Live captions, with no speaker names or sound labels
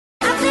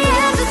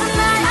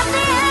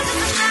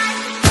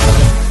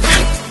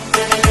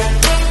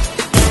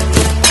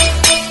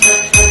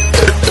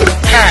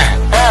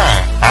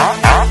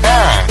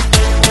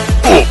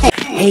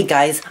Hey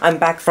guys, I'm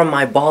back from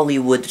my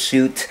Bollywood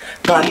shoot.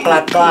 Clap,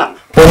 clap, clap.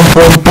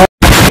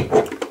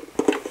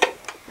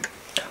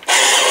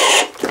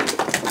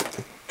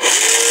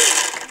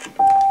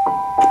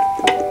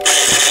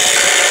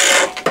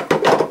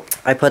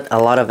 I put a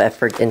lot of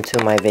effort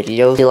into my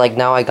videos. Like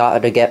now I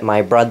gotta get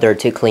my brother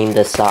to clean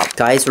this up.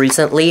 Guys,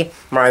 recently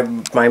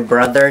my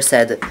brother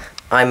said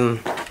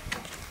I'm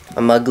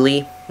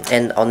ugly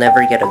and I'll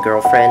never get a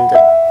girlfriend.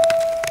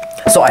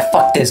 So I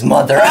fucked his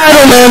mother. I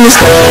don't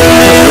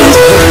understand.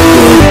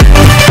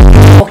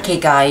 Okay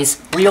guys,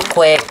 real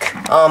quick.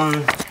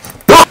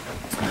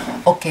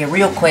 Okay,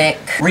 real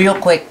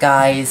quick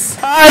guys.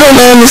 I don't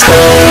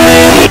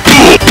understand.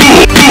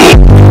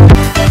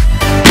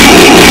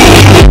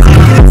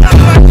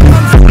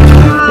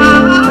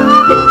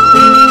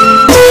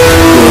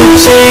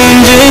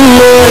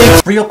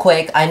 Real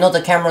quick, I know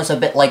the camera's a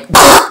bit like,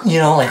 you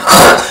know, like,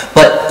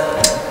 but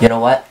you know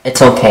what?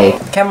 It's okay.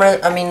 Camera,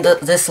 I mean,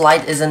 this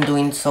light isn't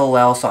doing so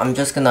well, so I'm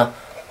just gonna,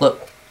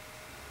 look.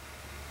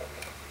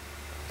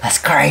 That's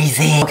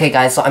crazy. Okay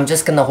guys, so I'm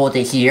just gonna hold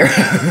it here.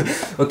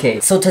 Okay,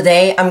 so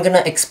today I'm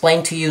gonna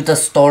explain to you the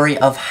story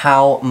of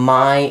how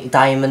my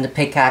diamond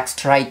pickaxe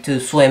tried to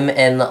swim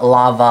in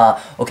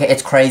lava. Okay,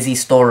 it's crazy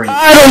story.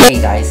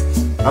 Hey guys,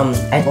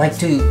 I'd like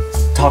to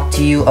talk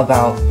to you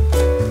about,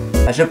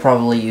 I should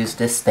probably use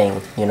this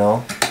thing, you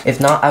know? If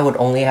not, I would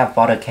only have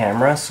bought a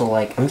camera, so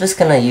like, I'm just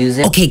gonna use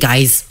it. Okay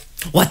guys,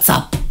 what's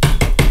up?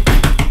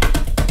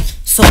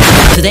 So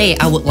today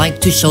I would like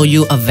to show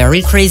you a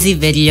very crazy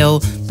video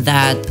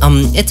that,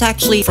 it's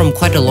actually from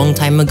quite a long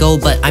time ago,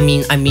 but I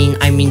mean,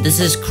 this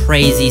is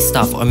crazy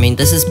stuff. I mean,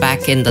 this is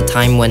back in the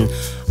time when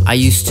I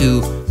used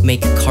to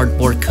make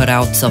cardboard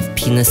cutouts of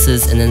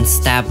penises and then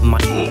stab my...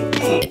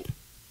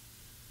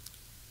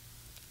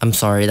 I'm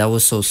sorry, that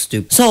was so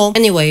stupid. So,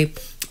 anyway,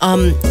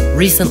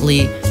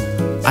 recently,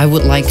 I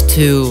would like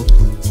to...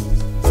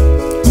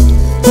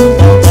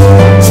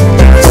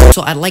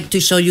 So I'd like to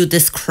show you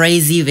this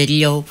crazy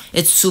video.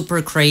 It's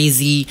super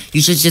crazy.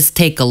 You should just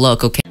take a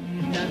look, okay?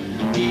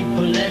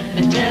 People, let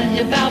me tell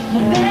you about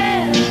my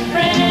best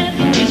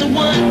friend. He's a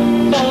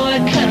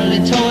one-boy cuddly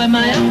toy,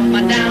 my up,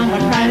 my down, my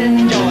pride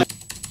and joy.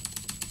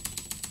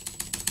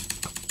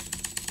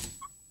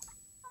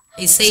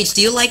 Hey Sage,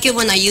 do you like it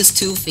when I use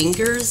 2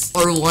 fingers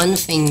or 1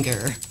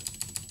 finger?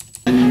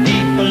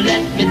 People,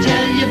 let me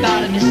tell you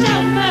about him. He's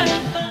so much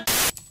fun.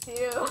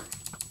 Ew.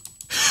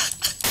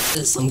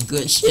 This is some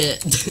good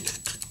shit.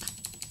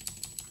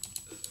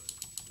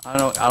 I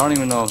don't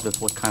even know if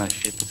this what kind of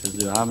shit this is,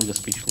 dude. I'm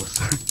just speechless.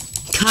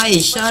 Kai,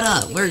 shut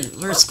up.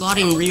 We're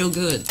squatting real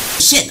good.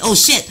 Shit! Oh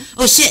shit!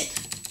 Oh shit!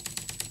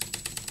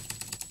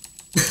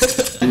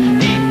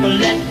 People,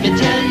 let me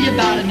tell you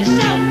about him. He's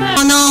so much.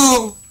 Oh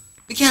no!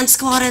 We can't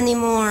squat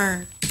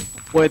anymore.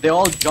 Wait, they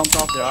all jumped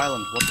off their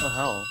island. What the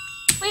hell?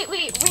 Wait,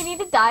 we need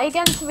to die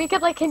again so we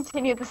could like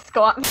continue the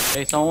squat.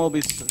 Hey, someone will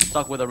be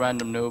stuck with a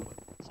random noob.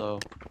 So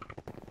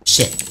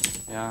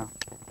Shit. yeah.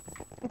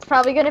 It's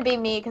probably gonna be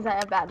me because I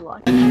have bad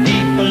luck. People,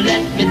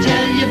 let me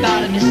tell you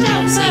about him. He's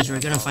so much. Sage, we're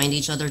gonna find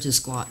each other to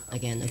squat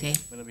again, okay?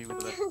 I'm gonna be with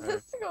the best The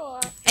player.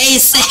 squat. Hey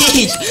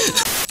Sage!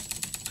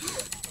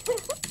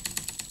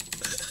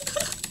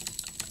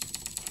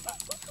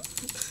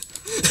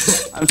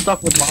 I'm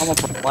stuck with Mama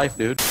for life,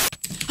 dude.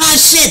 Ah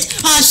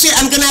shit! Ah shit!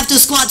 I'm gonna have to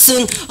squat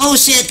soon! Oh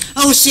shit!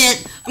 Oh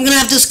shit! I'm gonna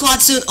have to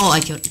squat soon! Oh, I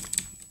killed...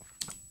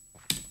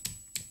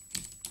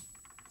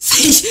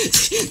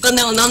 Sage!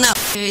 No, no, no!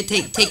 Okay,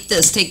 take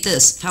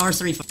this. Power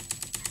 3.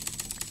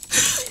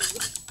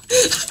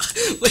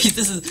 Wait,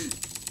 this is...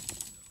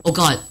 Oh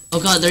god,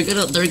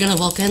 they're gonna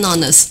walk in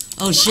on us.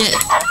 Oh shit!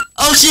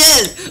 Oh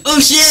shit! Oh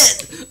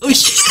shit! Oh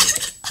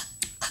shit!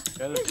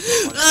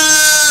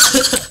 Ah,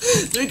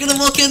 they're gonna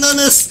walk in on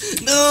us!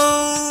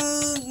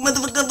 No!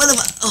 Motherfucker!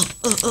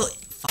 Oh!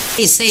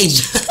 Hey,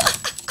 Sage!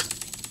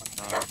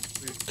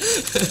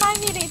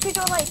 Time you need to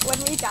go like when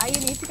we die. You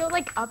need to go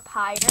like up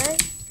higher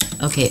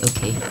Okay.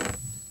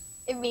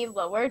 and me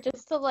lower,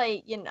 just to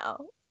like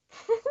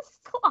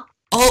squat.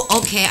 Oh,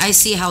 okay, I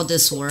see how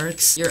this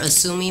works. You're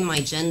assuming my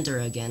gender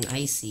again,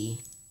 I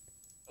see.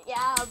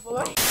 Yeah,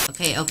 boy.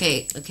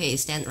 Okay,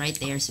 stand right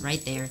there,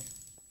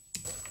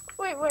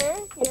 Wait, where?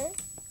 Here?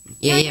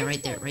 Yeah,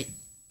 right there, right.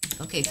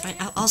 Okay, fine,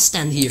 I'll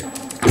stand here.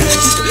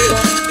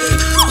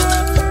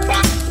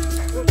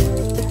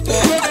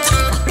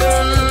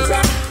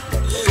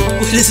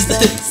 What is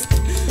this?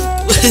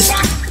 What is...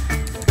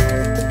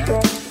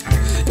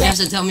 You have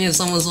to tell me if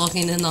someone's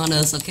walking in on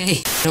us, okay?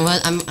 You know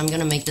what? I'm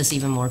gonna make this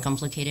even more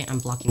complicated. I'm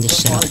blocking this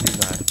shit out.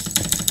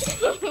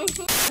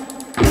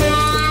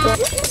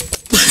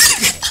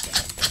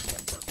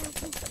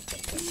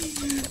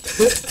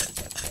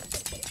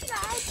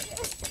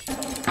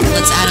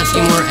 Let's add a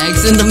few more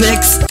eggs in the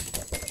mix.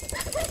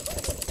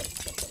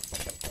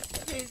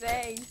 Whose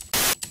eggs?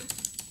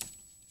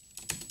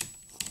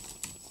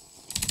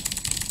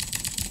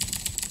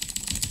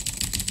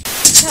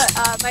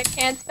 Put my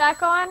pants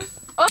back on.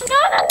 Oh no,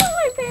 not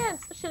my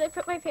pants. Should I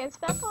put my pants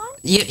back on?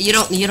 You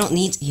don't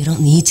need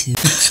to.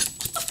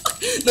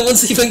 No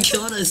one's even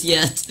killed us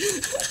yet.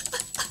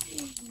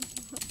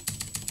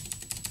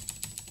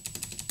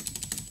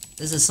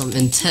 This is some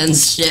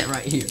intense shit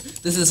right here.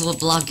 This is what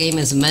block game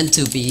is meant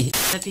to be.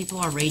 I bet people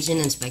are raging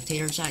in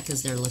spectator chat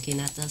because they're looking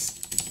at this.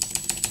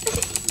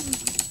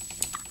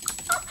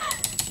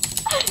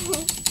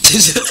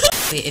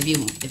 Wait, if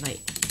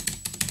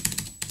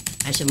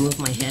I should move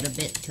my head a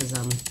bit because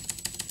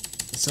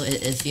so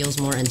it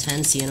feels more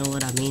intense. You know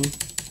what I mean?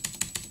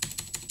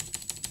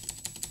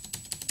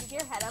 Keep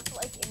your head up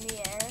like in the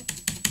air.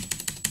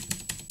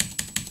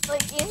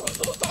 Like in the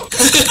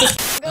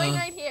air. I'm going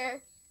right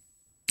here.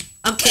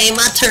 Okay,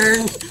 my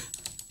turn.